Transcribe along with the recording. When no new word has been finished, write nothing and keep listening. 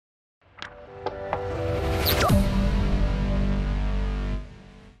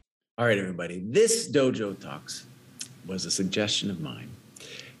All right, everybody. This Dojo Talks was a suggestion of mine.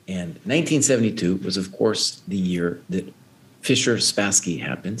 And 1972 was, of course, the year that Fischer-Spassky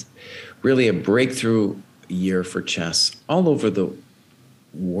happened. Really a breakthrough year for chess all over the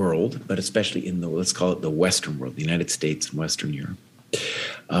world, but especially in the, let's call it the Western world, the United States and Western Europe.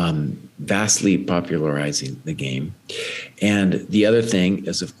 Vastly popularizing the game. And the other thing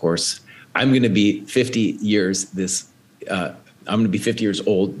is, of course, I'm going to be 50 years I'm going to be 50 years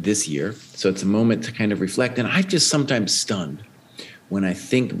old this year. So it's a moment to kind of reflect. And I'm just sometimes stunned when I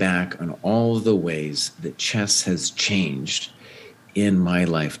think back on all of the ways that chess has changed in my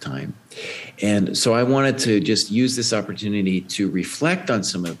lifetime. And so I wanted to just use this opportunity to reflect on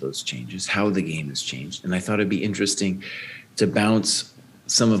some of those changes, how the game has changed. And I thought it'd be interesting to bounce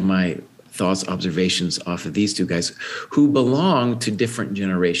some of my thoughts, observations off of these two guys who belong to different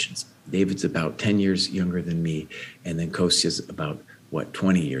generations. David's about 10 years younger than me, and then Kostya's about,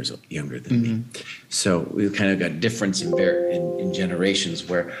 20 years younger than me. So we've kind of got difference in generations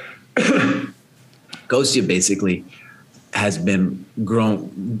where Kostya basically has been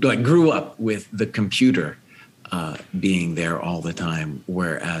grew up with the computer being there all the time,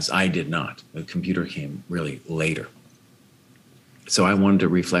 whereas I did not. The computer came really later. So I wanted to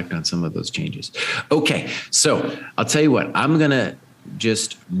reflect on some of those changes. Okay, so I'll tell you what, I'm going to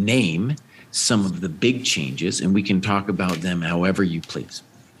just name some of the big changes, and we can talk about them however you please.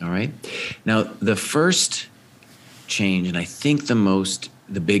 All right. Now, the first change, and I think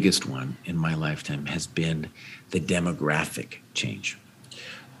the biggest one in my lifetime, has been the demographic change,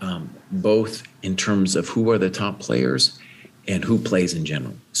 both in terms of who are the top players and who plays in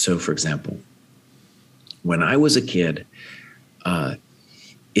general. So, for example, when I was a kid,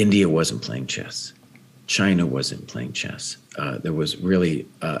 India wasn't playing chess. China wasn't playing chess. There was really,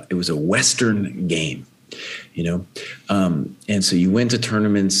 it was a Western game, you know? And so you went to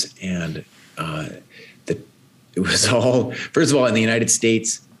tournaments and it was all, first of all, in the United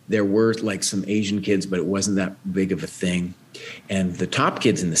States, there were like some Asian kids, but it wasn't that big of a thing. And the top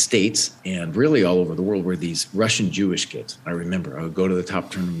kids in the States and really all over the world were these Russian Jewish kids. I remember I would go to the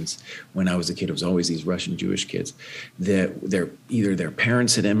top tournaments when I was a kid. It was always these Russian Jewish kids that either their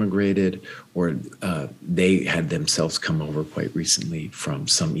parents had immigrated or they had themselves come over quite recently from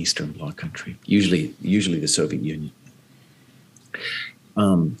some Eastern Bloc country, usually the Soviet Union.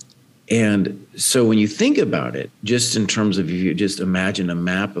 And so when you think about it, just in terms of, if you just imagine a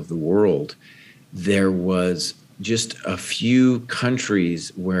map of the world, there was just a few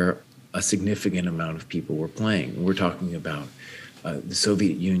countries where a significant amount of people were playing. We're talking about the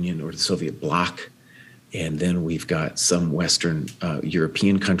Soviet Union or the Soviet bloc. And then we've got some Western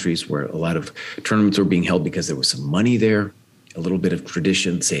European countries where a lot of tournaments were being held because there was some money there, a little bit of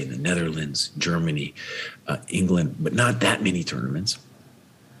tradition, say in the Netherlands, Germany, England, but not that many tournaments.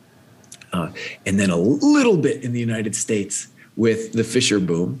 And then a little bit in the United States with the Fischer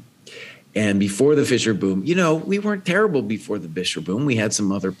boom. And before the Fischer boom, you know, we weren't terrible before the Fischer boom. We had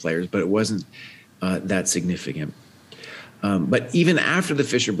some other players, but it wasn't that significant. But even after the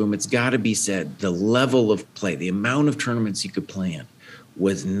Fischer boom, it's got to be said, the level of play, the amount of tournaments you could play in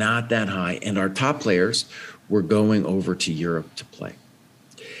was not that high. And our top players were going over to Europe to play.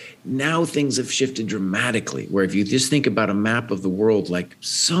 Now things have shifted dramatically, where if you just think about a map of the world, like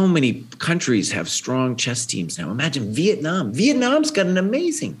so many countries have strong chess teams now. Imagine Vietnam. Vietnam's got an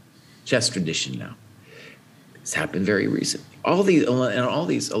amazing chess tradition now. It's happened very recently. A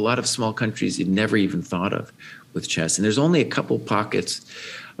lot of small countries you'd never even thought of with chess. And there's only a couple pockets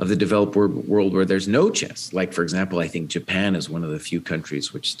of the developed world where there's no chess. Like, for example, I think Japan is one of the few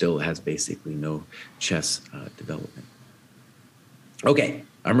countries which still has basically no chess development. Okay,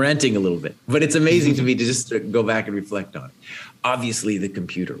 I'm ranting a little bit, but it's amazing to me to just go back and reflect on it. Obviously, the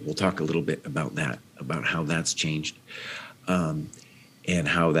computer, we'll talk a little bit about that, about how that's changed and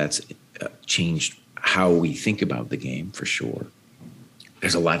how that's changed how we think about the game, for sure.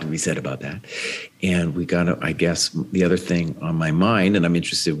 There's a lot to be said about that. And we got to, I guess, the other thing on my mind, and I'm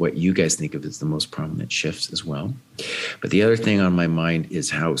interested in what you guys think of as the most prominent shifts as well. But the other thing on my mind is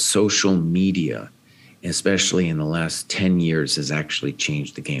how social media, especially in the last 10 years, has actually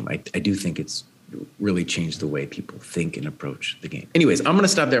changed the game. I do think it's really changed the way people think and approach the game. Anyways, I'm going to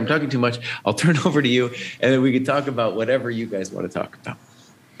stop there. I'm talking too much. I'll turn over to you, and then we can talk about whatever you guys want to talk about.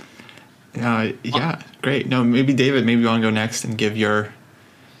 Yeah, great. No, maybe David, maybe you want to go next and give your,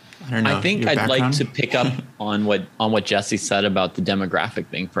 I think I'd like to pick up on what Jesse said about the demographic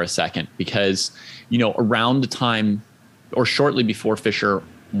thing for a second, because, you know, around the time or shortly before Fischer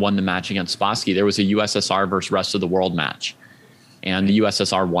won the match against Spassky, there was a USSR versus rest of the world match, and the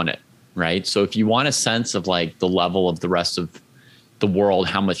USSR won it, right? So if you want a sense of like the level of the rest of the world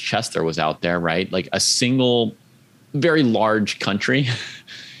how much chess there was out there, right? Like a single very large country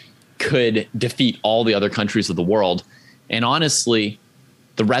could defeat all the other countries of the world. And honestly,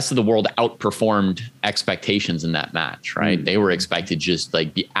 the rest of the world outperformed expectations in that match, right? They were expected to just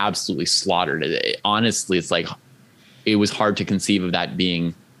like be absolutely slaughtered. Honestly, it's like, it was hard to conceive of that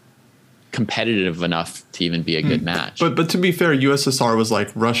being competitive enough to even be a good match. But to be fair, USSR was like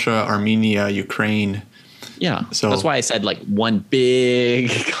Russia, Armenia, Ukraine. Yeah, so that's why I said like one big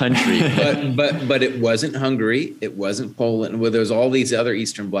country. but it wasn't Hungary, it wasn't Poland. Well, there was all these other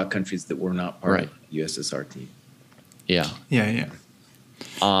Eastern Bloc countries that were not part of the USSR team. Yeah.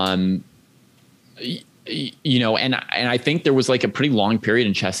 You know, and I think there was like a pretty long period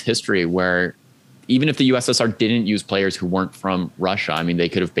in chess history where even if the USSR didn't use players who weren't from Russia, I mean, they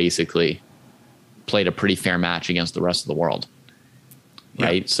could have basically played a pretty fair match against the rest of the world.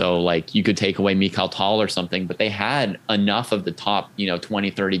 Right. So like you could take away Mikhail Tal or something, but they had enough of the top,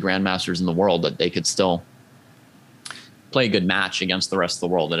 20, 30 grandmasters in the world that they could still play a good match against the rest of the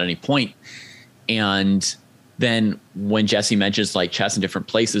world at any point. And then when Jesse mentions like chess in different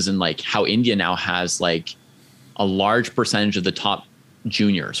places and like how India now has like a large percentage of the top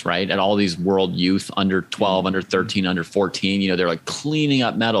juniors, right, at all these world youth under 12, under 13, under 14, they're like cleaning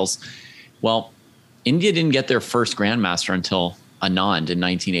up medals. Well, India didn't get their first grandmaster until Anand in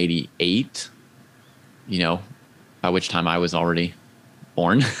 1988, by which time I was already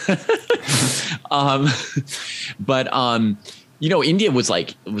born. India was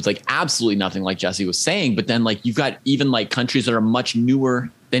like absolutely nothing like Jesse was saying. But then like you've got even like countries that are much newer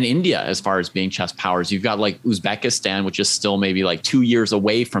than India as far as being chess powers. You've got like Uzbekistan, which is still maybe like 2 years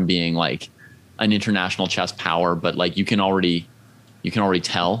away from being like an international chess power. But like you can already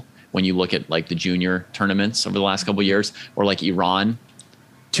tell when you look at like the junior tournaments over the last couple of years, or like Iran,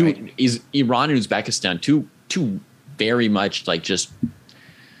 Iran and Uzbekistan, two very much like just,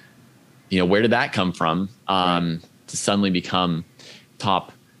 where did that come from? To suddenly become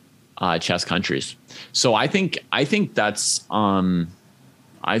top chess countries. So I think that's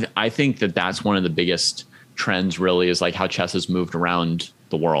I think that's one of the biggest trends really is like how chess has moved around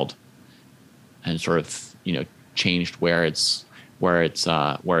the world and sort of, changed where it's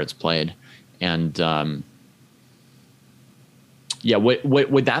played. And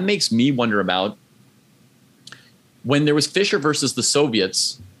what that makes me wonder about, when there was Fischer versus the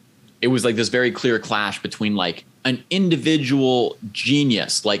Soviets, it was like this very clear clash between like an individual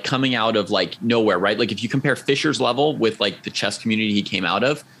genius, like coming out of like nowhere, right? Like if you compare Fischer's level with like the chess community he came out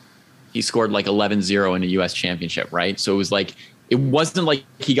of, he scored like 11-0 in a US championship, right? So it was like, it wasn't like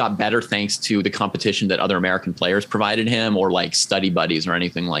he got better thanks to the competition that other American players provided him or like study buddies or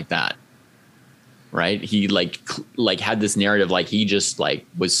anything like that. Right. He like had this narrative, like he just like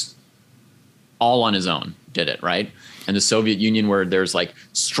was all on his own, did it. Right. And the Soviet Union, where there's like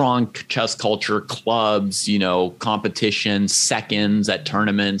strong chess culture, clubs, competition, seconds at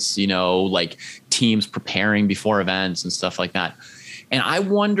tournaments, like teams preparing before events and stuff like that. And I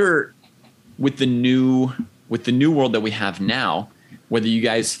wonder with the new world that we have now, whether you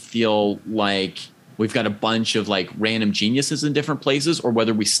guys feel like we've got a bunch of like random geniuses in different places, or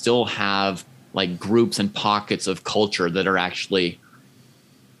whether we still have like groups and pockets of culture that are actually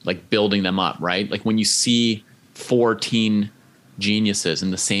like building them up, right? Like when you see 14 geniuses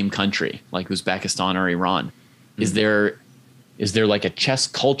in the same country, like Uzbekistan or Iran, is there like a chess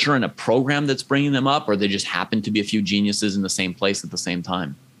culture and a program that's bringing them up, or they just happen to be a few geniuses in the same place at the same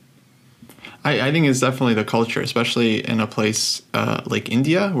time? I think it's definitely the culture, especially in a place like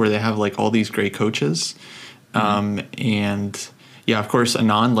India, where they have like all these great coaches. And yeah, of course,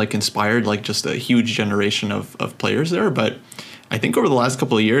 Anand like inspired like just a huge generation of players there. But I think over the last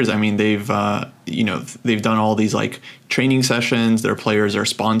couple of years, I mean, they've done all these like training sessions. Their players are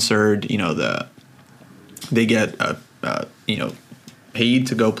sponsored. They get paid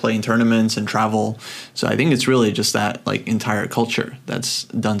to go play in tournaments and travel. So I think it's really just that like entire culture that's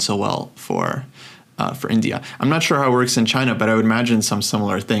done so well for India. I'm not sure how it works in China, but I would imagine some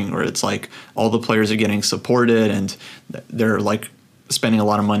similar thing where it's like all the players are getting supported and they're like spending a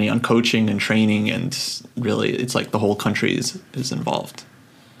lot of money on coaching and training, and really it's like the whole country is involved.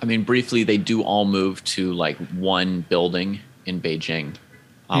 I mean, briefly, they do all move to like one building in Beijing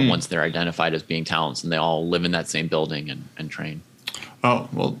once they're identified as being talents, and they all live in that same building and train. Oh,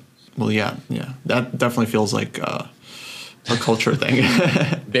 well, yeah. That definitely feels like a culture thing.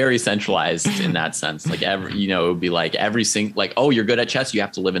 Very centralized in that sense. Like it would be like oh, you're good at chess, you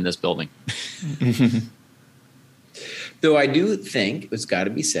have to live in this building. Though I do think it's got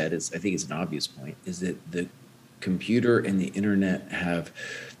to be said, I think it's an obvious point, is that the computer and the internet have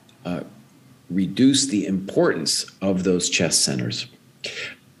reduced the importance of those chess centers.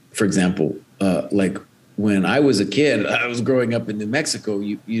 For example, like when I was a kid, I was growing up in New Mexico.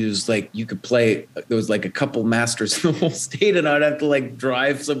 You could play. There was like a couple masters in the whole state, and I'd have to like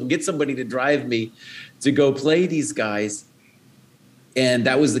get somebody to drive me to go play these guys. And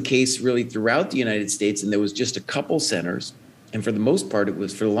that was the case really throughout the United States. And there was just a couple centers. And for the most part,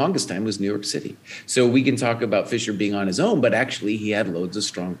 for the longest time, it was New York City. So we can talk about Fischer being on his own, but actually he had loads of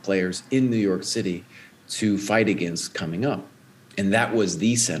strong players in New York City to fight against coming up. And that was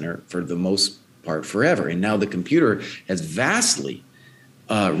the center for the most part forever. And now the computer has vastly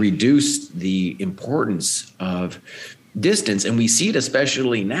reduced the importance of distance. And we see it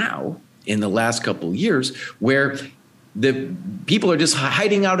especially now in the last couple of years where the people are just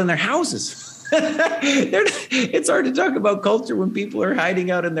hiding out in their houses. It's hard to talk about culture when people are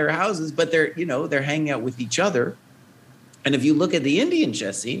hiding out in their houses, but they're hanging out with each other. And if you look at the Indian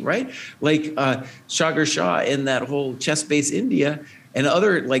chess scene, right, like Sagar Shah in that whole Chess Base India and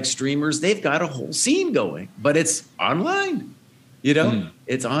other like streamers, they've got a whole scene going, but it's online,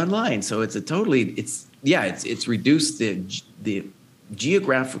 it's online. So it's it's reduced the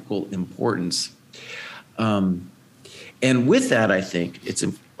geographical importance. And with that, I think it's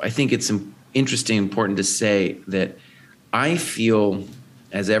interesting, important to say that I feel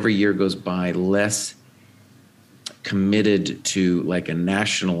as every year goes by less committed to like a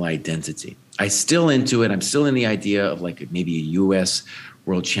national identity. I'm still into it. I'm still in the idea of like maybe a U.S.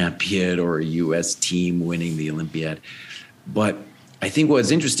 world champion or a U.S. team winning the Olympiad. But I think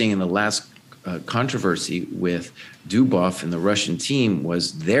what's interesting in the last controversy with Dubov and the Russian team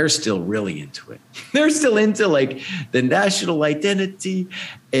was they're still really into it. They're still into like the national identity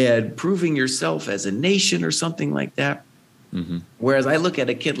and proving yourself as a nation or something like that. Mm-hmm. Whereas I look at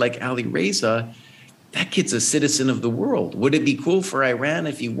a kid like Ali Reza, that kid's a citizen of the world. Would it be cool for Iran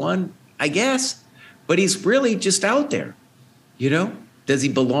if he won? I guess. But he's really just out there. Does he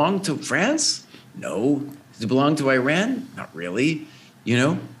belong to France? No. Does he belong to Iran? Not really.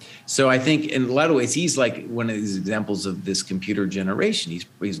 So I think in a lot of ways, he's like one of these examples of this computer generation.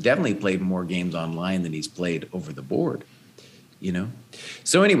 He's definitely played more games online than he's played over the board,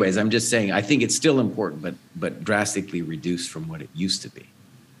 So anyways, I'm just saying, I think it's still important, but drastically reduced from what it used to be.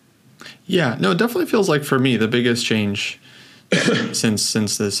 Yeah, no, it definitely feels like for me, the biggest change since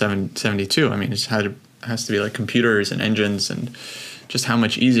the 72, I mean, it has to be like computers and engines and just how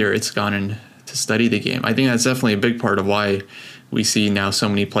much easier it's gotten to study the game. I think that's definitely a big part of why we see now so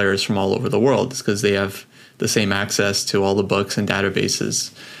many players from all over the world. It's because they have the same access to all the books and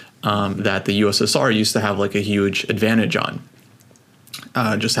databases that the USSR used to have like a huge advantage on.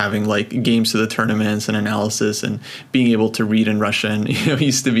 Just having like games to the tournaments and analysis and being able to read in Russian,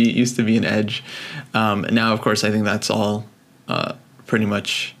 used to be an edge. Now, of course, I think that's all pretty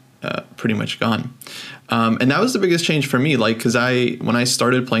much gone. And that was the biggest change for me. Like, because when I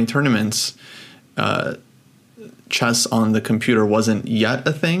started playing tournaments, chess on the computer wasn't yet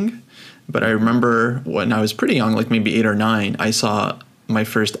a thing, but I remember when I was pretty young, like maybe 8 or 9, I saw my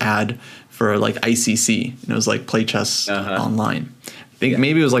first ad for like ICC, and it was like play chess online. I think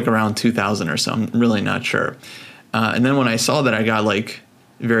maybe it was like around 2000 or so. I'm really not sure. And then when I saw that, I got like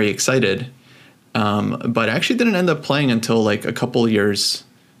very excited, but I actually didn't end up playing until like a couple years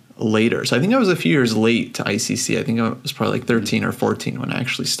later. So I think I was a few years late to ICC. I think I was probably like 13 or 14 when I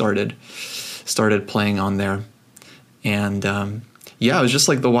actually started playing on there. And it was just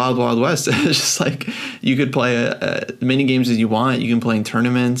like the wild, wild west. It's just like you could play many games as you want. You can play in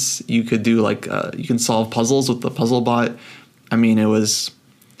tournaments. You could do like you can solve puzzles with the puzzle bot. I mean, it was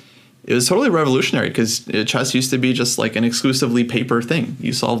totally revolutionary because chess used to be just like an exclusively paper thing.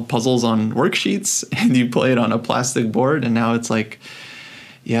 You solved puzzles on worksheets and you played on a plastic board. And now it's like,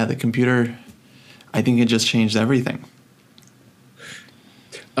 the computer, I think it just changed everything.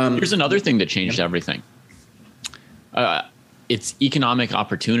 Here's another thing that changed everything. It's economic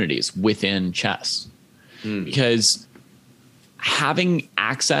opportunities within chess, because having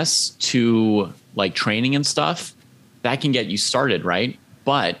access to like training and stuff, that can get you started, right?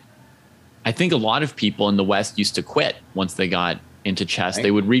 But I think a lot of people in the West used to quit once they got into chess. Right.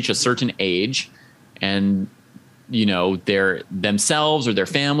 They would reach a certain age and, their themselves or their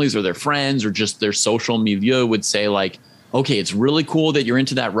families or their friends or just their social milieu would say like, okay, it's really cool that you're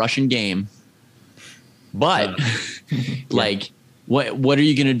into that Russian game, but like, what are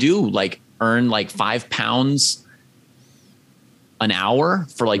you going to do? Like earn like £5 an hour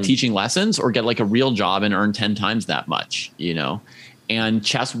for like teaching lessons, or get like a real job and earn 10 times that much, and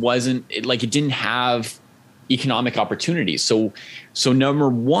chess it didn't have economic opportunities. So number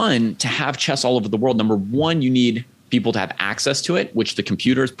one, to have chess all over the world, number one, you need people to have access to it, which the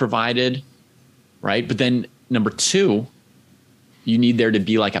computers provided right? But then number two, you need there to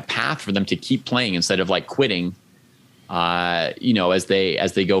be like a path for them to keep playing instead of like quitting, as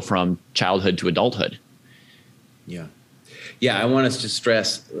they go from childhood to adulthood. Yeah. Yeah. I want us to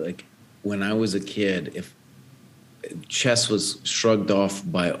stress, like, when I was a kid, if chess was shrugged off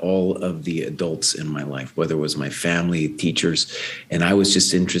by all of the adults in my life, whether it was my family, teachers, and I was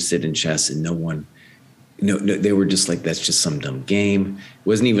just interested in chess, and no, they were just like, that's just some dumb game. It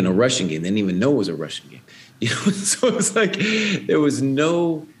wasn't even a Russian game. They didn't even know it was a Russian game. So it's like there was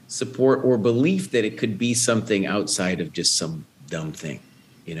no support or belief that it could be something outside of just some dumb thing,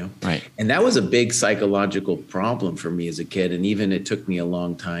 Right. And that was a big psychological problem for me as a kid. And even it took me a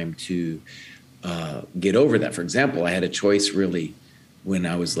long time to get over that. For example, I had a choice really when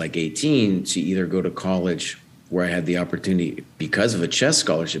I was like 18 to either go to college, where I had the opportunity because of a chess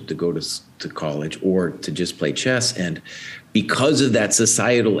scholarship to go to college, or to just play chess. And because of that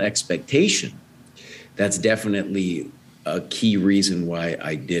societal expectation, that's definitely a key reason why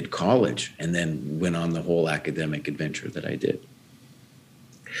I did college and then went on the whole academic adventure that I did.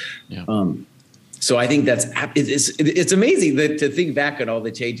 Yeah. So I think it's amazing to think back on all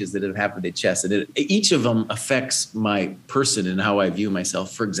the changes that have happened at chess, and each of them affects my person and how I view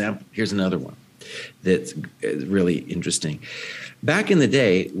myself. For example, here's another one that's really interesting. Back in the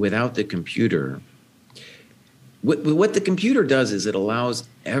day, without the computer, what the computer does is it allows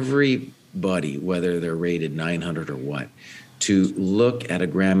everybody, whether they're rated 900 or what, to look at a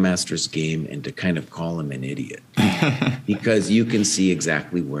grandmaster's game and to kind of call him an idiot because you can see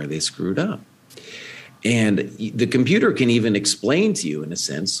exactly where they screwed up. And the computer can even explain to you, in a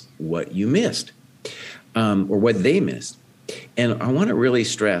sense, what you missed or what they missed. And I want to really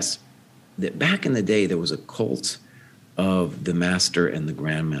stress that back in the day, there was a cult of the master and the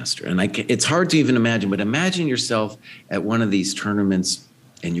grandmaster. And it's hard to even imagine, but imagine yourself at one of these tournaments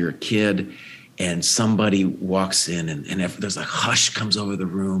and you're a kid and somebody walks in and there's a hush comes over the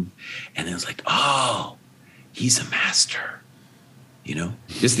room and it's like, oh, he's a master.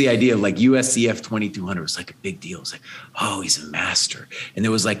 Just the idea of like USCF 2200 was like a big deal. It's like, oh, he's a master. And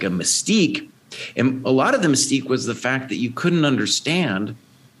there was like a mystique. And a lot of the mystique was the fact that you couldn't understand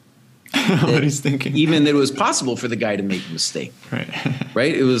what he's thinking. Even that it was possible for the guy to make a mistake. Right.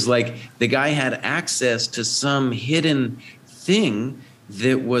 Right? It was like the guy had access to some hidden thing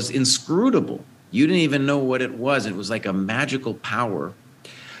that was inscrutable. You didn't even know what it was. It was like a magical power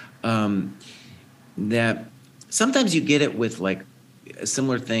that sometimes you get it with like a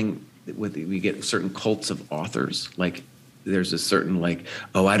similar thing with, we get certain cults of authors. Like there's a certain like,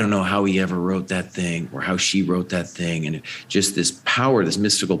 oh, I don't know how he ever wrote that thing or how she wrote that thing. And just this power, this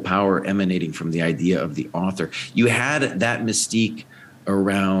mystical power emanating from the idea of the author. You had that mystique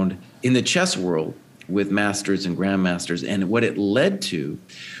around in the chess world with masters and grandmasters. And what it led to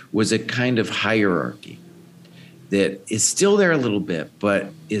was a kind of hierarchy that is still there a little bit, but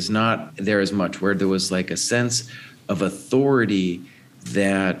is not there as much, where there was like a sense of authority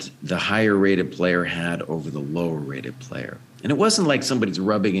that the higher rated player had over the lower rated player. And it wasn't like somebody's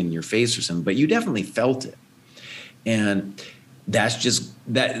rubbing in your face or something, but you definitely felt it. And that's just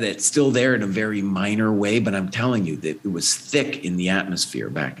that's still there in a very minor way, but I'm telling you that it was thick in the atmosphere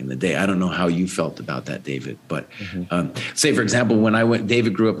back in the day. I don't know how you felt about that, David, but say, for example, when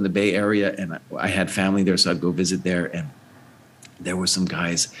David grew up in the Bay Area and I had family there, so I'd go visit there, and there were some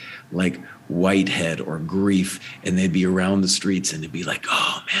guys like Whitehead or Grief, and they'd be around the streets and they'd be like,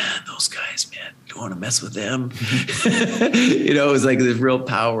 oh man, those guys, man, you want to mess with them? It was like this real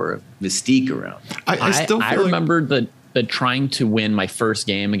power of mystique around. I remember that trying to win my first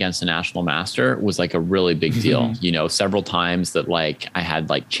game against a national master was like a really big deal. Several times that like I had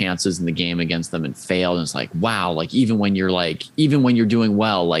like chances in the game against them and failed. And it's like, wow, like even when you're doing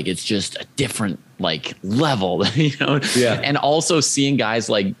well, like it's just a different like level, Yeah. And also seeing guys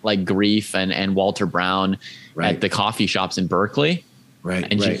like Grief and Walter Brown at the coffee shops in Berkeley. Right.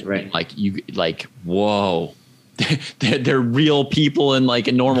 And like, whoa, they're real people in like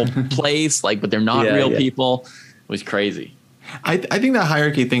a normal place, like, but they're not real people. Was crazy. I think that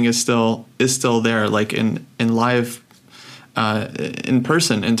hierarchy thing is still there, like in live in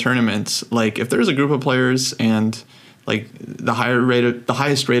person in tournaments. Like if there's a group of players and like the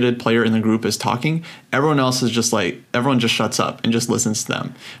highest rated player in the group is talking, everyone just shuts up and just listens to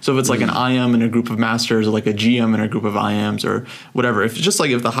them. So if it's like an IM in a group of masters or like a GM in a group of IMs or whatever, if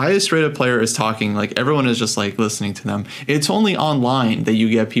the highest rated player is talking, like everyone is just like listening to them. It's only online that you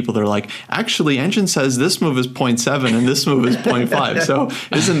get people that are like, actually Engine says this move is 0.7 and this move is 0.5. So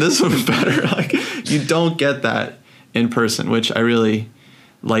isn't this move better? Like you don't get that in person, which I really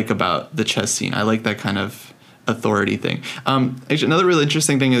like about the chess scene. I like that kind of authority thing. Actually, another really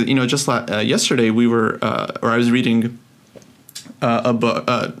interesting thing is, just yesterday we were, or I was reading a book,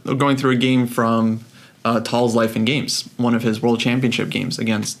 going through a game from Tal's Life and Games, one of his World Championship games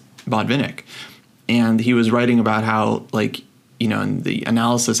against Botvinnik, and he was writing about how, like, in the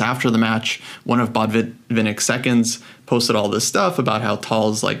analysis after the match, one of Botvinnik's seconds posted all this stuff about how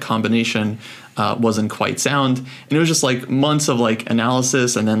Tal's like combination wasn't quite sound, and it was just like months of like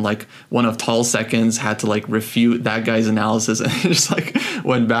analysis, and then like one of Tal's seconds had to like refute that guy's analysis, and it just like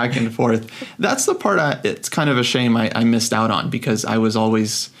went back and forth. That's the part it's kind of a shame I missed out on, because I was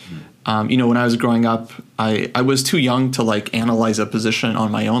always, when I was growing up, I was too young to like analyze a position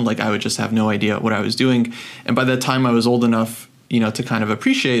on my own. Like I would just have no idea what I was doing, and by the time I was old enough, to kind of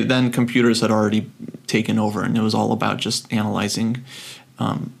appreciate, then computers had already taken over, and it was all about just analyzing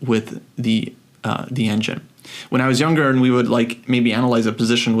with the engine. When I was younger and we would like maybe analyze a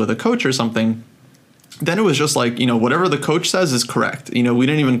position with a coach or something, then it was just like, whatever the coach says is correct. We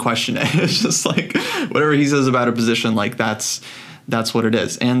didn't even question it. It's just like whatever he says about a position, like that's what it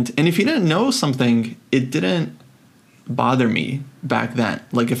is. And if you didn't know something, it didn't bother me back then.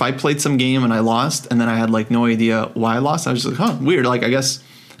 Like if I played some game and I lost, and then I had like no idea why I lost, I was just like, weird. Like I guess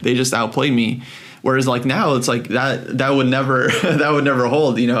they just outplayed me. Whereas like now it's like that would never that would never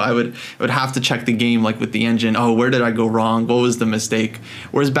hold. I would have to check the game like with the engine. Oh, where did I go wrong? What was the mistake?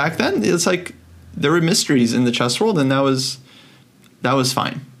 Whereas back then it's like there were mysteries in the chess world, and that was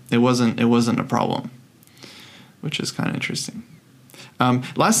fine. It wasn't a problem, which is kind of interesting.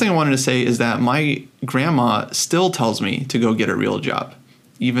 Last thing I wanted to say is that my grandma still tells me to go get a real job,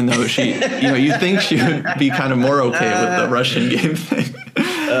 even though she, you think she would be kind of more okay with the Russian game thing.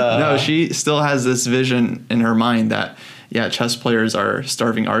 No, she still has this vision in her mind that, chess players are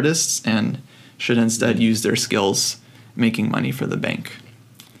starving artists and should instead use their skills making money for the bank.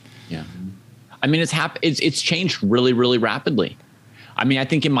 Yeah. I mean, it's changed really, really rapidly. I mean, I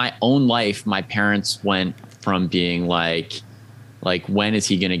think in my own life, my parents went from being like, when is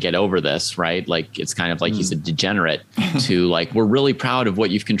he going to get over this? Right. Like, it's kind of like he's a degenerate to like, we're really proud of what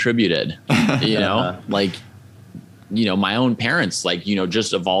you've contributed, my own parents,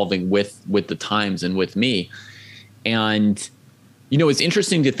 just evolving with the times and with me. And, it's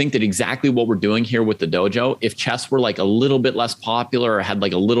interesting to think that exactly what we're doing here with the dojo, if chess were like a little bit less popular or had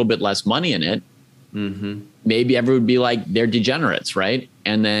like a little bit less money in it, maybe everyone would be like, they're degenerates, right?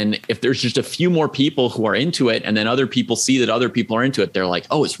 And then if there's just a few more people who are into it, and then other people see that other people are into it, they're like,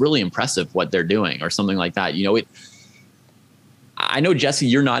 oh, it's really impressive what they're doing, or something like that. I know, Jesse,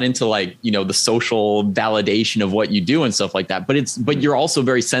 you're not into like, the social validation of what you do and stuff like that, but you're also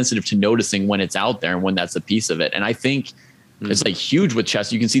very sensitive to noticing when it's out there and when that's a piece of it. And I think it's like huge with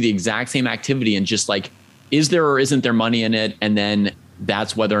chess. You can see the exact same activity and just like, is there or isn't there money in it? And then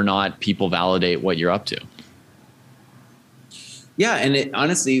that's whether or not people validate what you're up to. Yeah. And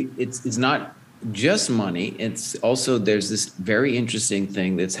honestly, it's not just money. It's also, there's this very interesting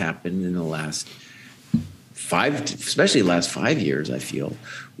thing that's happened in the last especially last 5 years, I feel,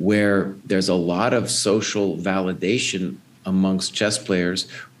 where there's a lot of social validation amongst chess players,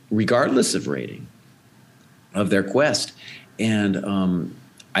 regardless of rating, of their quest. And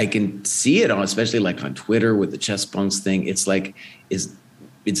I can see it especially like on Twitter with the Chess Punks thing. It's like,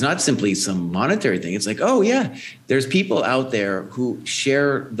 it's not simply some monetary thing. It's like, oh yeah, there's people out there who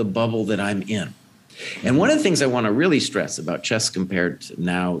share the bubble that I'm in. And one of the things I want to really stress about chess compared to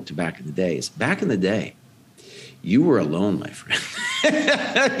now to back in the day is, back in the day, you were alone, my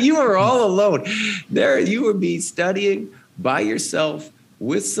friend. You were all alone. There, you would be studying by yourself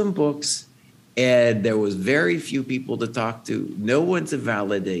with some books, and there was very few people to talk to, no one to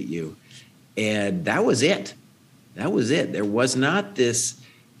validate you. And that was it. That was it. There was not this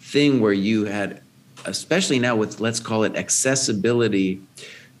thing where you had, especially now with, let's call it, accessibility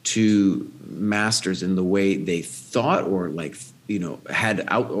to masters in the way they thought, or like, had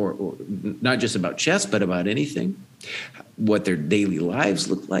out, or not just about chess, but about anything, what their daily lives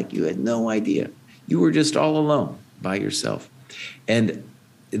looked like. You had no idea. You were just all alone by yourself. And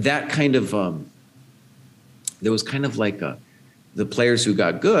that kind of, there was kind of like the players who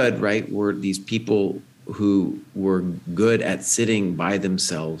got good, right, were these people who were good at sitting by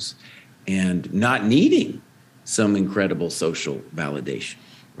themselves and not needing some incredible social validation,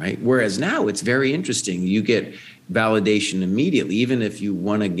 right? Whereas now it's very interesting. You get validation immediately. Even if you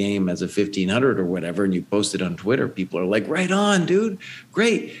won a game as a 1500 or whatever, and you post it on Twitter, people are like, right on, dude,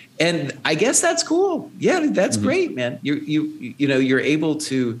 great. And I guess that's cool. Yeah, that's great, man. You're able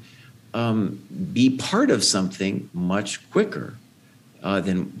to be part of something much quicker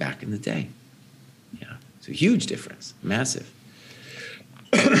than back in the day. Yeah, it's a huge difference, massive.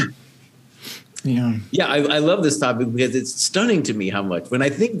 Yeah, I love this topic because it's stunning to me how much, when I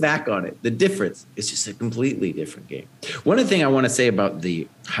think back on it, the difference is just a completely different game. One other thing I want to say about the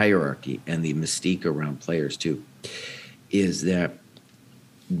hierarchy and the mystique around players too is that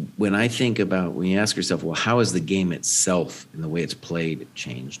when I think about, when you ask yourself, well, how has the game itself and the way it's played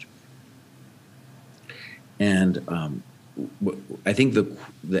changed? And I think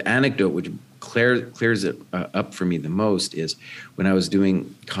the anecdote which clears it up for me the most is when I was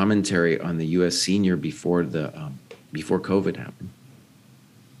doing commentary on the U.S. senior before COVID happened,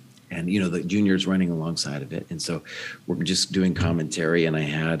 and the juniors running alongside of it, and so we're just doing commentary, and I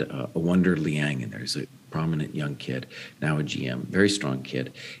had a Wonder Liang in there. He's a prominent young kid, now a GM, very strong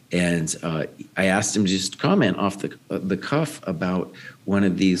kid, and I asked him just to comment off the cuff about one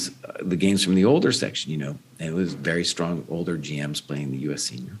of the games from the older section, and it was very strong older GMs playing the U.S.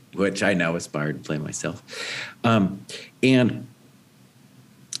 senior, which I now aspire to play myself. And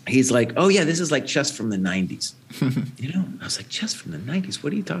he's like, oh yeah, this is like chess from the 90s. I was like, chess from the 90s?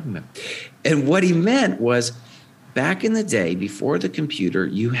 What are you talking about? And what he meant was, back in the day, before the computer,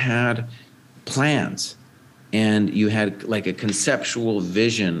 you had plans and you had like a conceptual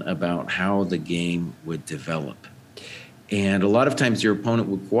vision about how the game would develop. And a lot of times your opponent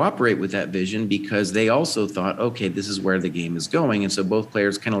would cooperate with that vision because they also thought, okay, this is where the game is going. And so both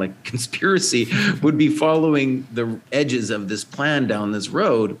players, kind of like conspiracy, would be following the edges of this plan down this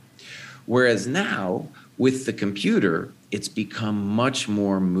road. Whereas now, with the computer, it's become much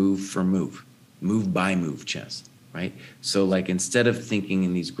more move for move by move chess, right? So like, instead of thinking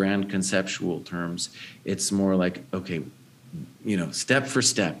in these grand conceptual terms, it's more like, okay, step for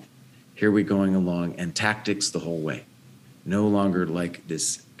step, here we're going along, and tactics the whole way. No longer like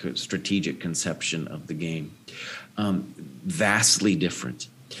this strategic conception of the game. Vastly different.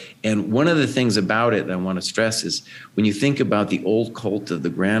 And one of the things about it that I want to stress is, when you think about the old cult of the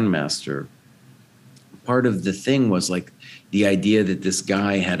Grandmaster, part of the thing was like the idea that this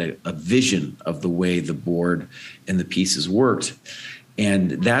guy had a vision of the way the board and the pieces worked. And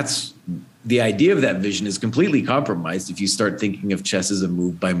that's the idea of that vision is completely compromised if you start thinking of chess as a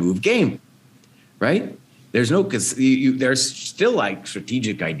move by move game, right? There's there's still like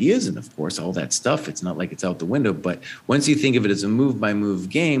strategic ideas and of course all that stuff. It's not like it's out the window, but once you think of it as a move by move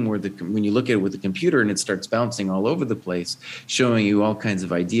game, where when you look at it with the computer and it starts bouncing all over the place, showing you all kinds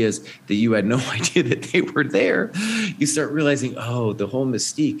of ideas that you had no idea that they were there, you start realizing, oh, the whole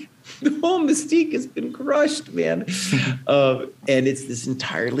mystique has been crushed, man. And it's this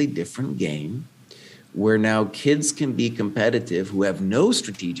entirely different game where now kids can be competitive who have no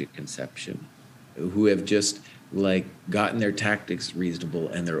strategic conception, who have just like gotten their tactics reasonable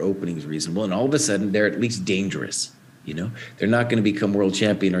and their openings reasonable, and all of a sudden they're at least dangerous. They're not going to become world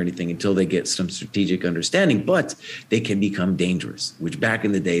champion or anything until they get some strategic understanding, but they can become dangerous, which back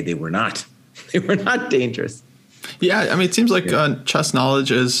in the day they were not. They were not dangerous. Yeah, I mean, it seems like chess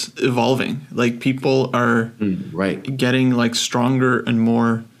knowledge is evolving. Like, people are getting like stronger and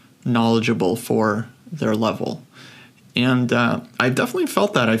more knowledgeable for their level. And I've definitely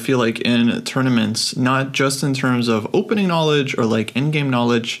felt that, I feel like, in tournaments, not just in terms of opening knowledge or like in-game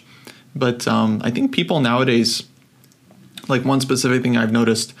knowledge, but I think people nowadays, like one specific thing I've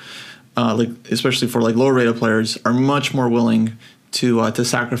noticed, like especially for like lower rated players, are much more willing to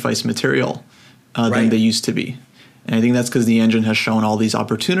sacrifice material than they used to be. And I think that's because the engine has shown all these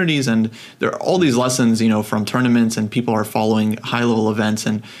opportunities, and there are all these lessons, from tournaments, and people are following high-level events.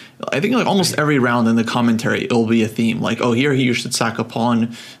 And I think like almost every round in the commentary, it'll be a theme. Like, oh, here you should sack a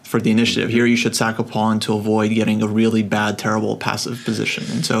pawn for the initiative. Here you should sack a pawn to avoid getting a really bad, terrible passive position.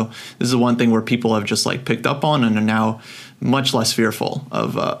 And so this is one thing where people have just like picked up on and are now much less fearful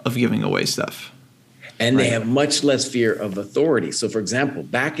of giving away stuff. And they have much less fear of authority. So, for example,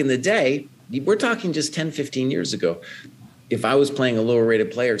 back in the day, we're talking just 10, 15 years ago, if I was playing a lower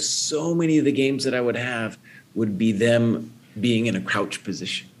rated player, so many of the games that I would have would be them being in a crouch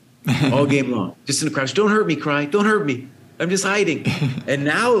position all game long, just in a crouch. Don't hurt me, Cry. Don't hurt me. I'm just hiding. And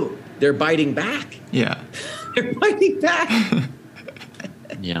now they're biting back. Yeah. They're biting back.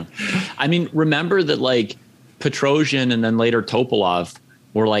 Yeah. I mean, remember that like Petrosian and then later Topalov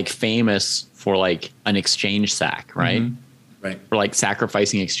were like famous for like an exchange sack, right? Mm-hmm. Right. For like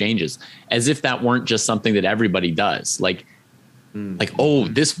sacrificing exchanges, as if that weren't just something that everybody does. Like, oh,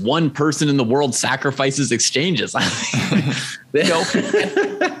 this one person in the world sacrifices exchanges.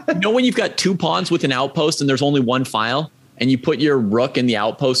 When you've got two pawns with an outpost and there's only one file, and you put your rook in the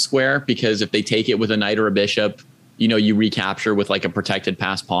outpost square because if they take it with a knight or a bishop, you recapture with like a protected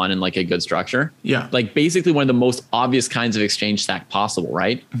pass pawn and like a good structure. Yeah. Like basically one of the most obvious kinds of exchange stack possible,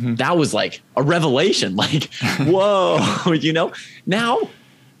 right? Mm-hmm. That was like a revelation. Like, whoa, Now,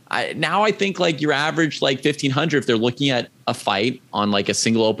 now I think like your average like 1500, if they're looking at a fight on like a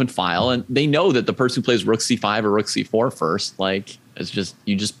single open file and they know that the person who plays rook c5 or rook c4 first, like it's just,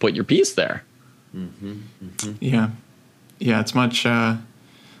 you just put your piece there. Yeah, it's much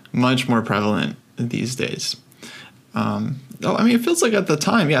more prevalent these days. I mean, it feels like at the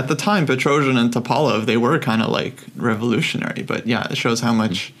time Petrosian and Topalov, they were kind of like revolutionary, but yeah, it shows how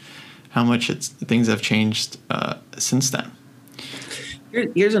much things have changed since then.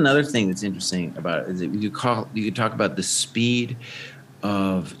 Here's another thing that's interesting about it, is that you could talk about the speed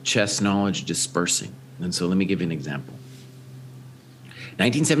of chess knowledge dispersing. And so let me give you an example.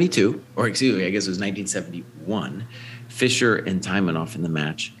 1972, or excuse me, I guess it was 1971, Fischer and Taimanov in the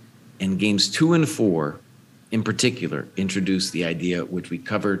match, and games 2 and 4 in particular introduced the idea, which we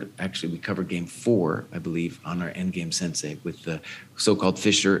covered game 4, I believe, on our Endgame Sensei, with the so-called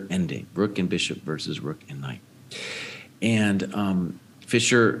Fischer ending, rook and bishop versus rook and knight. And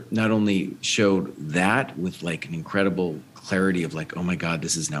Fischer not only showed that with like an incredible clarity of like, oh my God,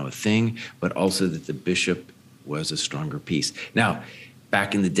 this is now a thing, but also that the bishop was a stronger piece. Now,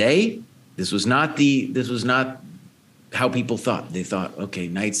 back in the day, this was not how people thought. They thought, okay,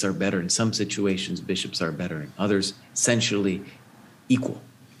 knights are better in some situations, bishops are better in others, essentially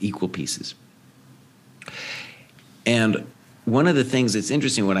equal pieces. And one of the things that's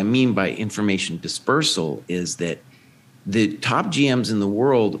interesting, what I mean by information dispersal, is that the top GMs in the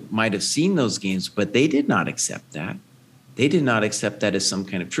world might have seen those games, but they did not accept that. They did not accept that as some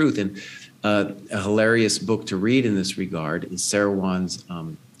kind of truth. And a hilarious book to read in this regard is Sarawan's,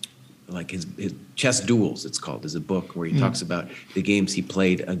 his Chess Duels, it's called, is a book where he talks about the games he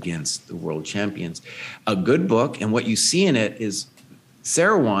played against the world champions. A good book, and what you see in it is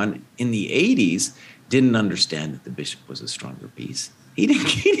Sarawan in the 80s didn't understand that the bishop was a stronger piece. He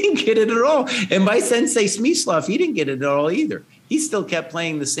didn't get it at all. And by Sensei Smyslov, he didn't get it at all either. He still kept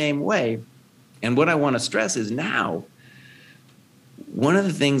playing the same way. And what I want to stress is now, one of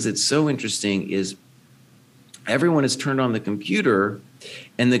the things that's so interesting is everyone has turned on the computer,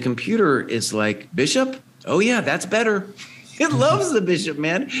 and the computer is like, bishop? Oh yeah, that's better. It loves the bishop,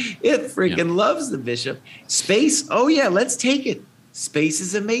 man. It freaking loves the bishop. Space? Oh yeah, let's take it. Space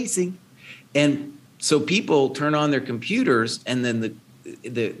is amazing. And so people turn on their computers, and then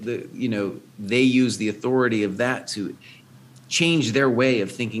they use the authority of that to change their way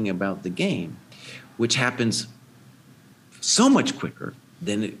of thinking about the game, which happens so much quicker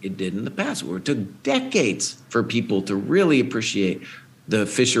than it did in the past, where it took decades for people to really appreciate the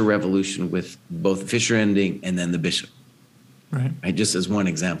Fischer revolution with both Fischer ending and then the bishop. Right. Just as one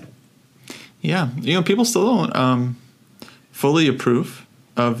example. Yeah. People still don't fully approve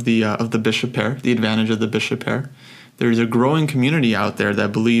of the bishop pair, the advantage of the bishop pair. There's a growing community out there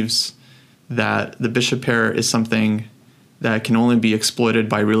that believes that the bishop pair is something that can only be exploited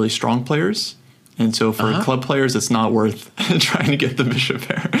by really strong players. And so for club players, it's not worth trying to get the bishop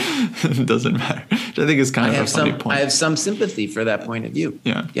pair. It doesn't matter. Which I think is kind of a funny point. I have some sympathy for that point of view.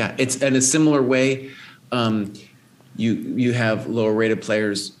 Yeah. Yeah. It's in a similar way. You have lower rated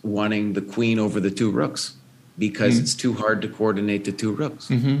players wanting the queen over the 2 rooks because it's too hard to coordinate the 2 rooks.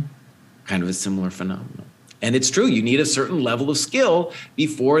 Kind of a similar phenomenon. And it's true, you need a certain level of skill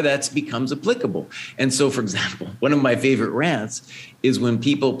before that becomes applicable. And so, for example, one of my favorite rants is when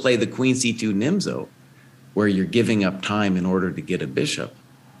people play the queen c2 Nimzo, where you're giving up time in order to get a bishop.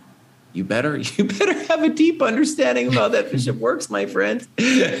 You better have a deep understanding of how that bishop works, my friend.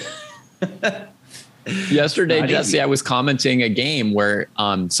 Yesterday, Jesse, I was commenting a game where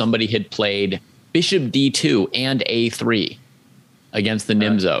somebody had played bishop d2 and a3 against the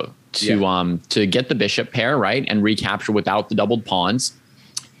Nimzo to get the bishop pair, right, and recapture without the doubled pawns.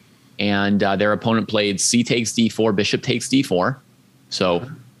 And their opponent played c takes d4, bishop takes d4. So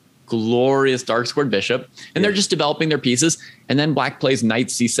glorious dark squared bishop. And they're just developing their pieces. And then black plays knight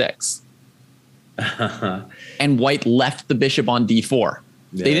c6. And white left the bishop on d4.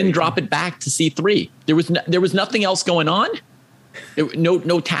 They didn't drop it back to c3. There was nothing else going on.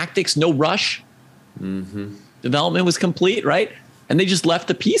 No tactics, no rush. Development was complete, right? And they just left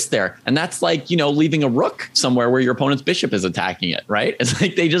the piece there. And that's like, leaving a rook somewhere where your opponent's bishop is attacking it, right? It's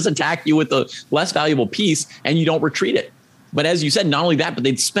like they just attack you with the less valuable piece and you don't retreat it. But as you said, not only that, but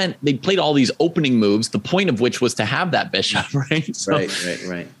they'd played all these opening moves, the point of which was to have that bishop, right? So,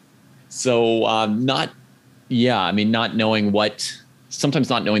 right. So not knowing sometimes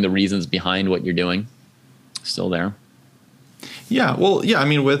not knowing the reasons behind what you're doing, still there. Yeah, well, yeah, I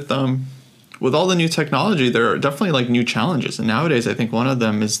mean, with all the new technology, there are definitely like new challenges. And nowadays, I think one of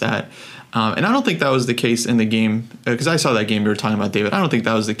them is that, and I don't think that was the case in the game, because I saw that game you were talking about, David. I don't think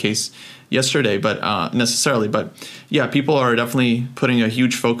that was the case yesterday, but necessarily. But yeah, people are definitely putting a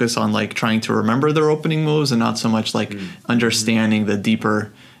huge focus on like trying to remember their opening moves and not so much like understanding the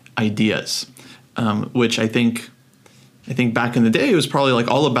deeper ideas, which I think back in the day it was probably like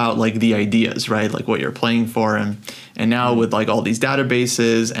all about like the ideas, right? Like what you're playing for, and now with like all these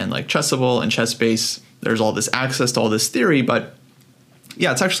databases and like Chessable and Chessbase, there's all this access to all this theory, but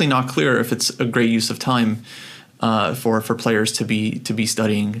yeah, it's actually not clear if it's a great use of time for players to be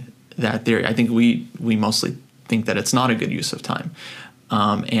studying that theory. I think we mostly think that it's not a good use of time.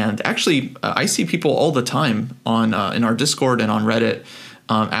 And actually, I see people all the time on in our Discord and on Reddit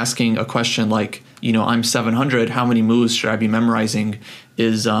asking a question like, I'm 700. How many moves should I be memorizing?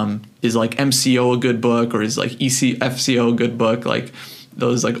 Is like MCO a good book, or is like FCO a good book? Like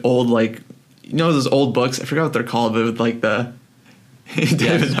those like old those old books. I forgot what they're called, but with like the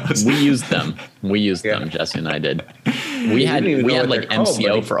David knows. We used them. Jesse and I did. We had like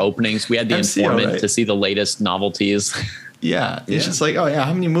MCO for openings. We had the MCO, Informant to see the latest novelties. Yeah, it's just like, oh yeah,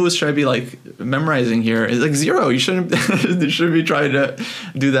 how many moves should I be like memorizing here? It's like 0. You shouldn't be trying to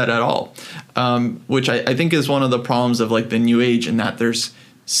do that at all. Which I think is one of the problems of like the new age, in that there's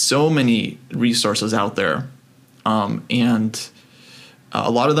so many resources out there, and a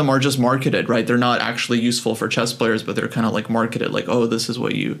lot of them are just marketed, right? They're not actually useful for chess players, but they're kind of like marketed like, oh, this is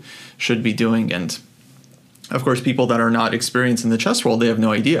what you should be doing. And of course, people that are not experienced in the chess world, they have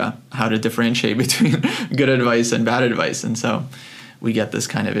no idea how to differentiate between good advice and bad advice. And so we get this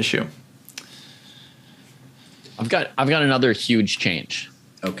kind of issue. I've got another huge change.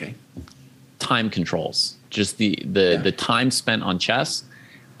 Okay. Time controls, just the time spent on chess.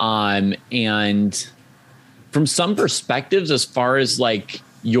 And from some perspectives, as far as like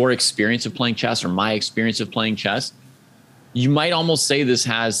your experience of playing chess or my experience of playing chess, you might almost say this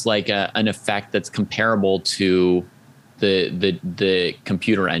has like an effect that's comparable to the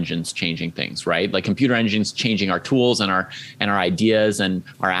computer engines changing things, right? Like computer engines changing our tools and our ideas and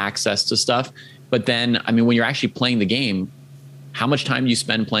our access to stuff. But then, I mean, when you're actually playing the game, how much time do you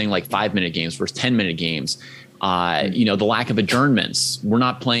spend playing like 5-minute games versus 10-minute games? The lack of adjournments. We're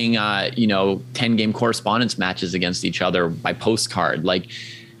not playing, 10-game correspondence matches against each other by postcard. Like,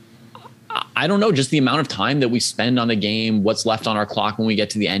 I don't know, just the amount of time that we spend on the game, what's left on our clock when we get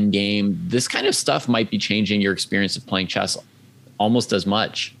to the end game. This kind of stuff might be changing your experience of playing chess almost as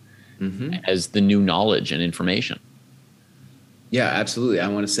much as the new knowledge and information. Yeah, absolutely. I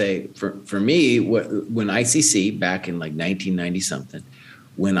want to say for me, when ICC back in like 1990 something,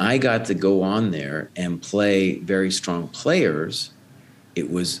 when I got to go on there and play very strong players,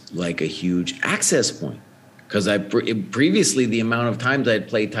 it was like a huge access point. Because previously the amount of times I had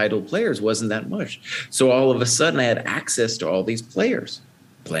played title players wasn't that much. So all of a sudden I had access to all these players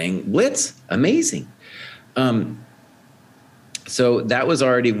playing Blitz. Amazing. So that was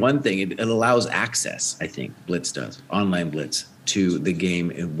already one thing. It allows access, I think, Blitz does, online Blitz, to the game,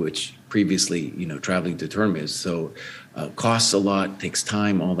 in which previously, traveling to tournaments. So costs a lot, takes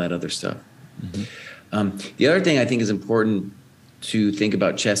time, all that other stuff. The other thing I think is important to think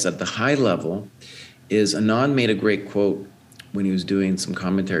about chess at the high level is Anand made a great quote when he was doing some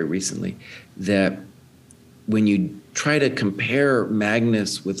commentary recently, that when you try to compare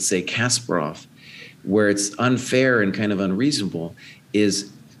Magnus with, say, Kasparov, where it's unfair and kind of unreasonable, is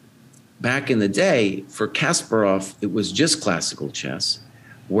back in the day, for Kasparov, it was just classical chess,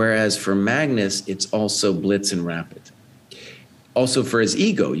 whereas for Magnus, it's also blitz and rapid. Also for his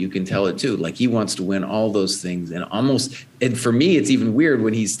ego, you can tell it too. Like he wants to win all those things, and for me, it's even weird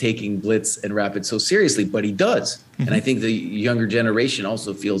when he's taking blitz and rapid so seriously, but he does. And I think the younger generation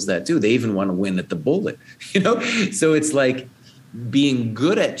also feels that too. They even want to win at the bullet, So it's like being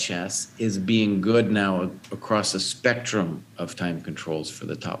good at chess is being good now across a spectrum of time controls for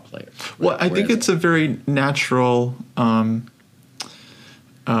the top players. Well, I think it's a very natural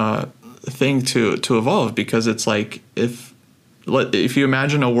thing to evolve, because it's like if you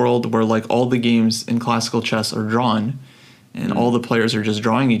imagine a world where like all the games in classical chess are drawn and all the players are just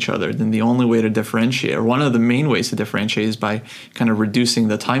drawing each other, then the only way to differentiate, or one of the main ways to differentiate, is by kind of reducing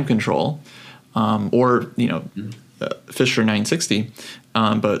the time control, Fischer 960.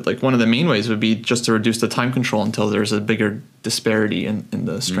 But like one of the main ways would be just to reduce the time control until there's a bigger disparity in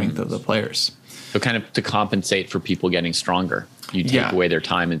the strength of the players. So kind of to compensate for people getting stronger, you take away their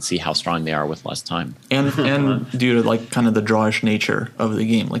time and see how strong they are with less time. And due to like kind of the drawish nature of the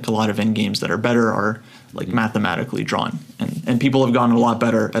game, like a lot of end games that are better are like mathematically drawn, and people have gotten a lot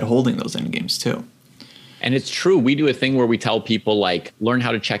better at holding those end games too. And it's true. We do a thing where we tell people like, learn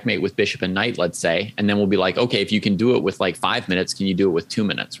how to checkmate with bishop and knight, let's say. And then we'll be like, okay, if you can do it with like 5 minutes, can you do it with 2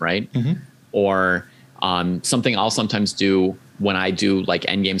 minutes, right? Or something I'll sometimes do when I do like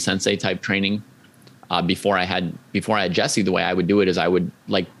Endgame Sensei type training, before I had Jesse, the way I would do it is I would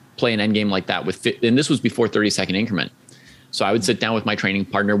like play an endgame like that and this was before 30-second increment. So I would sit down with my training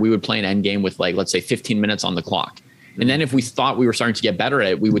partner. We would play an endgame with like, let's say 15 minutes on the clock. And then if we thought we were starting to get better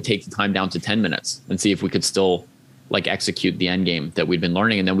at it, we would take the time down to 10 minutes and see if we could still like execute the end game that we'd been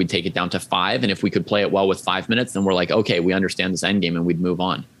learning. And then we'd take it down to 5. And if we could play it well with 5 minutes, then we're like, okay, we understand this end game, and we'd move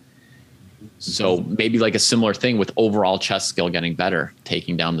on. So maybe like a similar thing with overall chess skill getting better,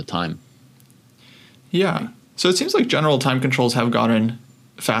 taking down the time. Yeah. So it seems like general time controls have gotten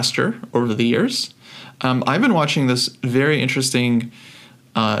faster over the years. I've been watching this very interesting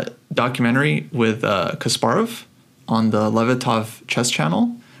documentary with Kasparov on the Levitov chess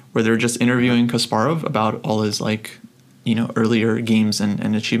channel, where they're just interviewing Kasparov about all his earlier games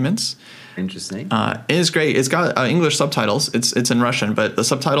and achievements. Interesting. It is great. It's got English subtitles. It's in Russian, but the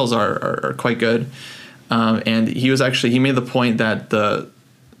subtitles are quite good. And he made the point that the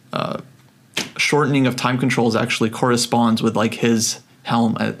shortening of time controls actually corresponds with like his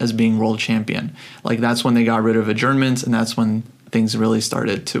helm as being world champion. Like that's when they got rid of adjournments, and that's when things really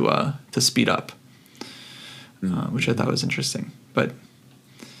started to speed up, which I thought was interesting. But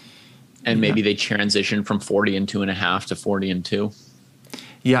maybe they transitioned from 40 and 2.5 to 40 and 2.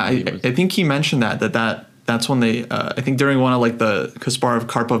 Yeah, I think he mentioned that's when they I think during one of like the Kasparov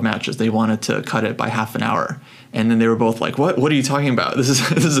Karpov matches, they wanted to cut it by half an hour, and then they were both like, "What are you talking about? This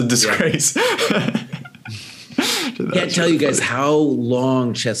is a disgrace." Yeah. Can't tell you guys how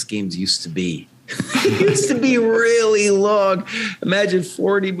long chess games used to be. It used to be really long. Imagine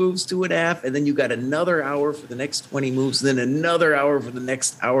 40 moves, 2.5, and then you got another hour for the next 20 moves, then another hour for the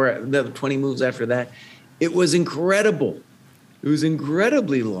next hour, another 20 moves after that. It was incredible. It was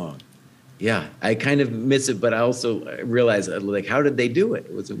incredibly long. Yeah, I kind of miss it, but I also realize, like, how did they do it?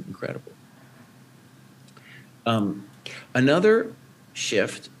 It was incredible. Another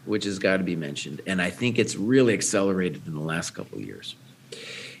shift, which has got to be mentioned, and I think it's really accelerated in the last couple of years,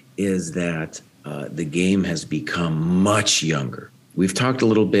 is that the game has become much younger. We've talked a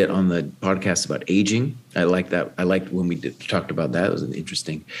little bit on the podcast about aging. I like that. I liked when we talked about that. It was an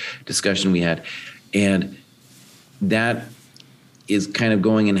interesting discussion we had. And that is kind of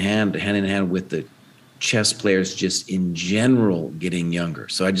going hand in hand with the chess players just in general getting younger.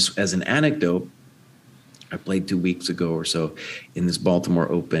 So as an anecdote, I played 2 weeks ago or so in this Baltimore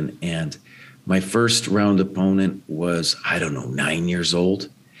Open, and my first round opponent was, 9 years old.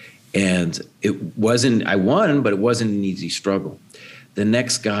 And I won, but it wasn't an easy struggle. The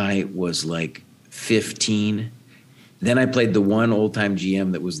next guy was like 15. Then I played the one old-time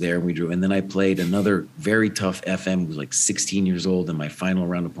GM that was there, and we drew. And then I played another very tough FM who was like 16 years old, and my final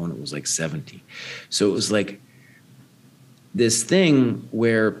round opponent was like 70. So it was like this thing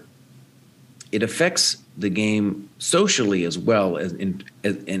where it affects the game socially as well as and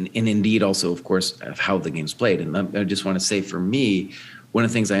indeed also, of course, of how the game's played. And I just want to say, for me, one of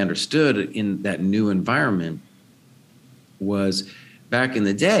the things I understood in that new environment was back in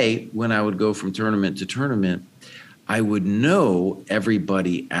the day when I would go from tournament to tournament, I would know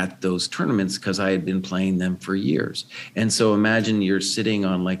everybody at those tournaments because I had been playing them for years. And so imagine you're sitting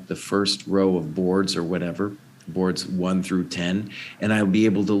on like the first row of boards or whatever, boards 1 through 10, and I would be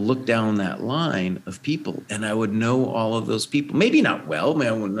able to look down that line of people, and I would know all of those people. Maybe not well,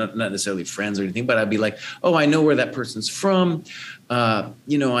 not necessarily friends or anything, but I'd be like, oh, I know where that person's from. I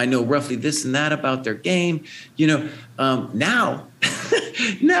know roughly this and that about their game. Now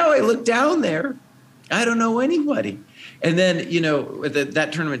I look down there, I don't know anybody. And then, that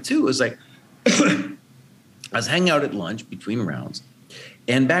tournament too was like, I was hanging out at lunch between rounds.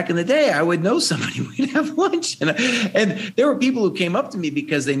 And back in the day, I would know somebody. We'd have lunch. And there were people who came up to me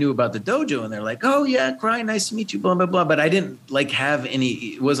because they knew about the dojo. And they're like, oh, yeah, Cry, nice to meet you, blah, blah, blah. But I didn't have any,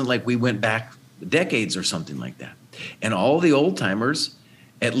 it wasn't like we went back decades or something like that. And all the old timers,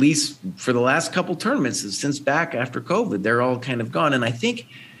 at least for the last couple tournaments, since back after COVID, they're all kind of gone. And I think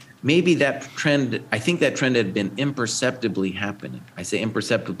maybe that trend had been imperceptibly happening. I say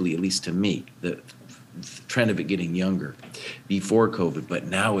imperceptibly, at least to me, the trend of it getting younger before COVID, but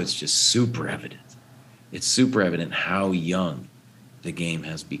now it's just super evident. It's super evident how young the game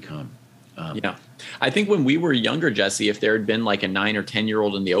has become. Yeah. I think when we were younger, Jesse, if there had been like a 9 or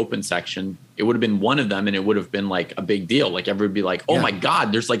 10-year-old in the open section, it would have been one of them, and it would have been like a big deal. Like everyone would be like, oh my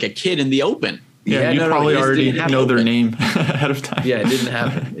God, there's like a kid in the open. Yeah, you probably already know their name ahead of time. Yeah, it didn't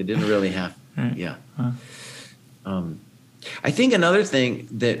happen. It didn't really happen. Right. Yeah. I think another thing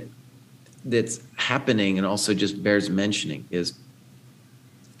that's happening and also just bears mentioning is,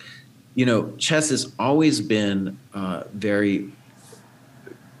 chess has always been very,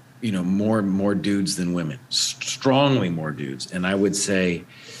 more dudes than women, strongly more dudes. And I would say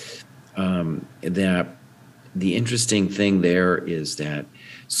that the interesting thing there is that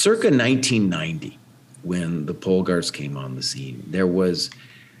circa 1990, when the pole guards came on the scene, there was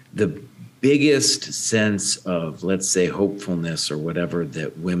the biggest sense of, let's say, hopefulness or whatever,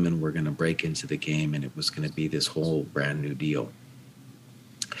 that women were going to break into the game and it was going to be this whole brand new deal.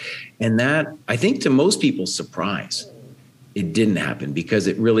 And that, I think, to most people's surprise, it didn't happen, because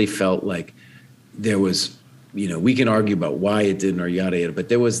it really felt like there was, we can argue about why it didn't or yada yada, but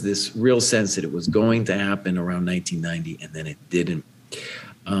there was this real sense that it was going to happen around 1990, and then it didn't.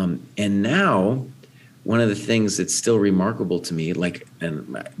 And now, one of the things that's still remarkable to me,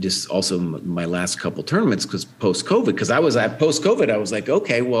 and just also my last couple tournaments, because post-COVID, I was like,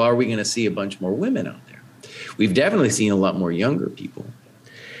 okay, well, are we going to see a bunch more women out there? We've definitely seen a lot more younger people.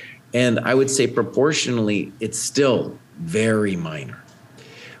 And I would say proportionally, it's still very minor,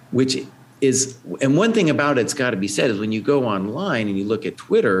 and one thing about it's got to be said is when you go online and you look at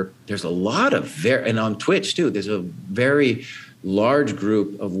Twitter, there's a lot of and on Twitch too, there's a very large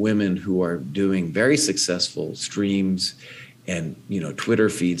group of women who are doing very successful streams and, Twitter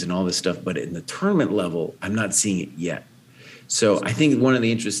feeds and all this stuff. But in the tournament level, I'm not seeing it yet. So I think one of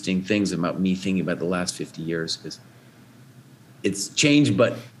the interesting things about me thinking about the last 50 years is it's changed,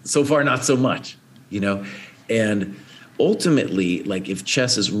 but so far not so much, and ultimately, if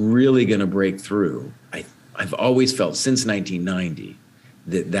chess is really going to break through, I've always felt since 1990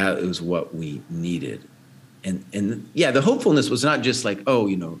 that is what we needed. And yeah, the hopefulness was not just like,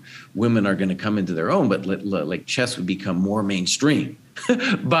 women are going to come into their own, but like chess would become more mainstream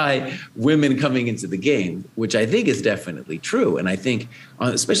by women coming into the game, which I think is definitely true. And I think,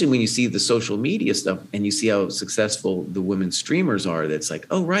 especially when you see the social media stuff and you see how successful the women streamers are, that's like,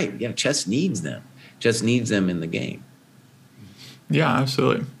 oh, right. Yeah. Chess needs them in the game. Yeah,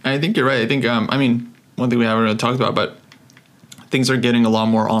 absolutely. I think you're right. I think, one thing we haven't really talked about, but things are getting a lot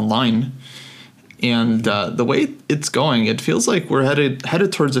more online. And the way it's going, it feels like we're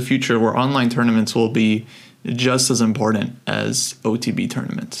headed towards a future where online tournaments will be just as important as OTB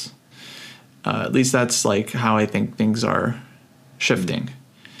tournaments. At least that's how I think things are shifting.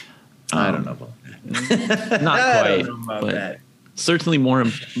 I don't know about that. Not quite, but that.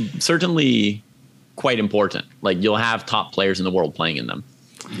 Certainly quite important. You'll have top players in the world playing in them.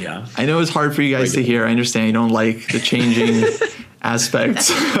 Yeah. I know it's hard for you guys to hear. I understand you don't like the changing aspects.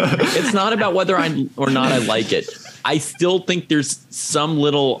 It's not about whether I like it. I still think there's some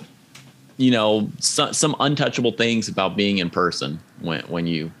little, some untouchable things about being in person when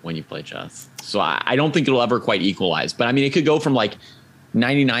you play chess. So I don't think it'll ever quite equalize. But it could go from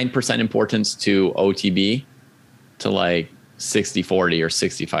 99% importance to OTB to 60-40 or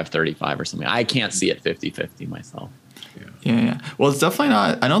 65-35 or something. I can't see it 50-50 myself. Yeah. Well, it's definitely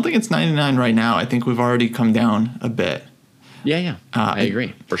not. I don't think it's 99 right now. I think we've already come down a bit. Yeah. I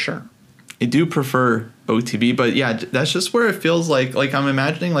agree for sure. I do prefer OTB, but yeah, that's just where it feels like I'm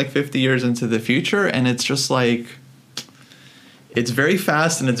imagining 50 years into the future, and it's just it's very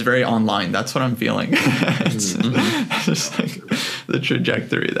fast and it's very online. That's what I'm feeling. It's just the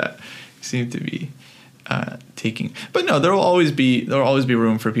trajectory that seem to be taking. But no, there will always be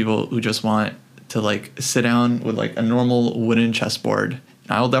room for people who just want to sit down with a normal wooden chessboard.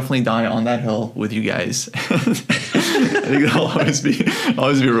 I'll definitely die on that hill with you guys. I think there'll always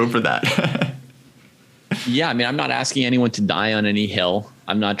be room for that. Yeah, I'm not asking anyone to die on any hill.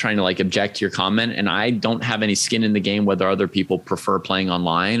 I'm not trying to object to your comment, and I don't have any skin in the game whether other people prefer playing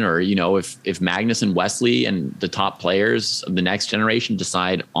online or if Magnus and Wesley and the top players of the next generation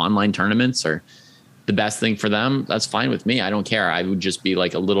decide online tournaments are the best thing for them. That's fine with me. I don't care. I would just be a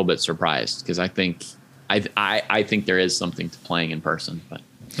little bit surprised because I think there is something to playing in person. But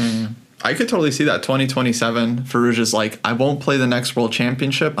I could totally see that 2027. Farouz is I won't play the next World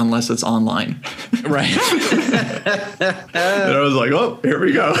Championship unless it's online. Right. And I was like, oh, here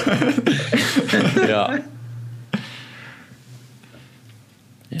we go.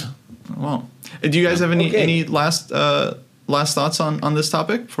 Yeah. Well, do you guys have any last thoughts on this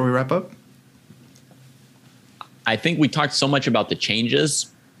topic before we wrap up? I think we talked so much about the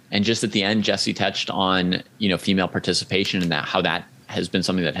changes, and just at the end, Jesse touched on, female participation and how that has been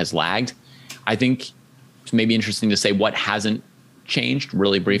something that has lagged. I think it's maybe interesting to say what hasn't changed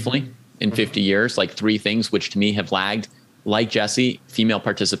really briefly in 50 years, 3 things which to me have lagged. Like Jesse, female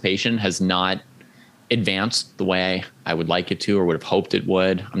participation has not advanced the way I would like it to or would have hoped it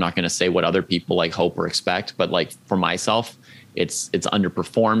would. I'm not going to say what other people hope or expect, but for myself, it's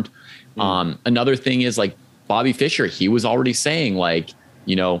underperformed. Another thing is Bobby Fischer, he was already saying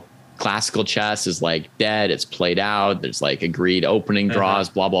classical chess is dead. It's played out. There's agreed opening draws,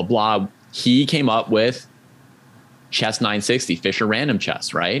 blah, blah, blah. He came up with Chess 960, Fischer Random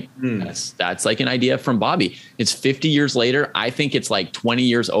Chess, right? That's like an idea from Bobby. It's 50 years later. I think it's like 20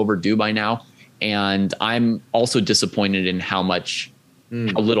 years overdue by now. And I'm also disappointed in how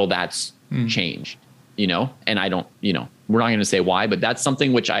little that's changed, and I don't, we're not going to say why, but that's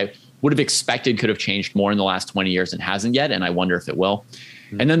something which I would have expected could have changed more in the last 20 years and hasn't yet. And I wonder if it will.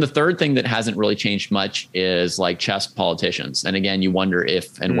 And then the third thing that hasn't really changed much is like chess politicians. And again, you wonder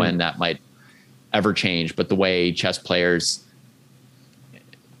if and when that might ever change, but the way chess players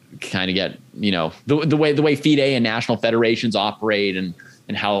kind of get, the way FIDE and national federations operate and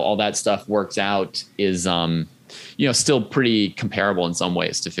how all that stuff works out is, still pretty comparable in some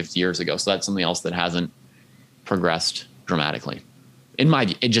ways to 50 years ago. So that's something else that hasn't progressed dramatically in my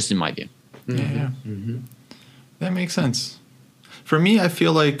view. Yeah. Mm-hmm. That makes sense. For me, I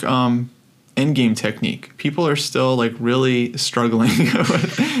feel like, endgame technique. People are still like really struggling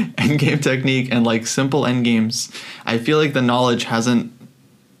with endgame technique and like simple endgames. I feel like the knowledge hasn't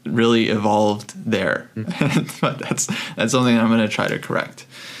really evolved there, but that's something I'm going to try to correct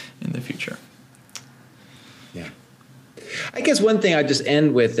in the future. Yeah, I guess one thing I just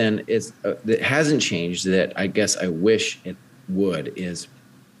end with then is that hasn't changed that I guess I wish it would is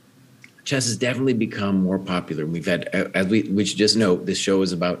chess has definitely become more popular. We've had, as we should just note, this show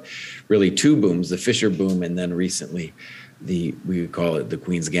is about really two booms, the Fischer boom, and then recently we would call it the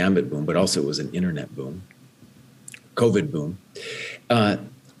Queen's Gambit boom, but also it was an internet boom, COVID boom,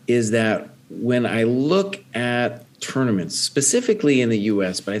 is that when I look at tournaments, specifically in the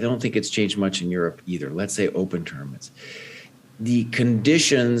US, but I don't think it's changed much in Europe either, let's say open tournaments, the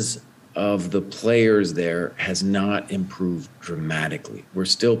conditions of the players there has not improved dramatically. We're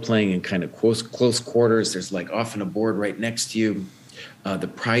still playing in kind of close quarters. There's like often a board right next to you. The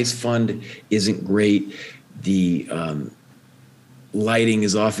prize fund isn't great. The lighting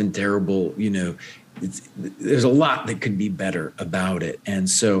is often terrible. There's a lot that could be better about it. And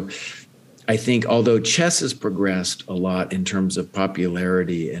so I think although chess has progressed a lot in terms of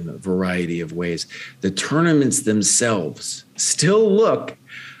popularity and a variety of ways, the tournaments themselves still look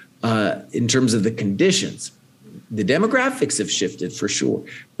in terms of the conditions, the demographics have shifted for sure,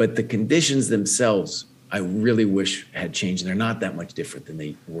 but the conditions themselves, I really wish had changed. They're not that much different than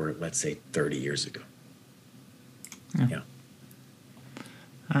they were, let's say, 30 years ago. Yeah.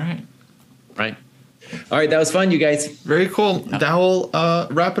 All right. Right. All right. That was fun, you guys. Very cool. Yeah. That will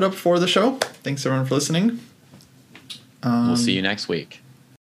wrap it up for the show. Thanks, everyone, for listening. We'll see you next week.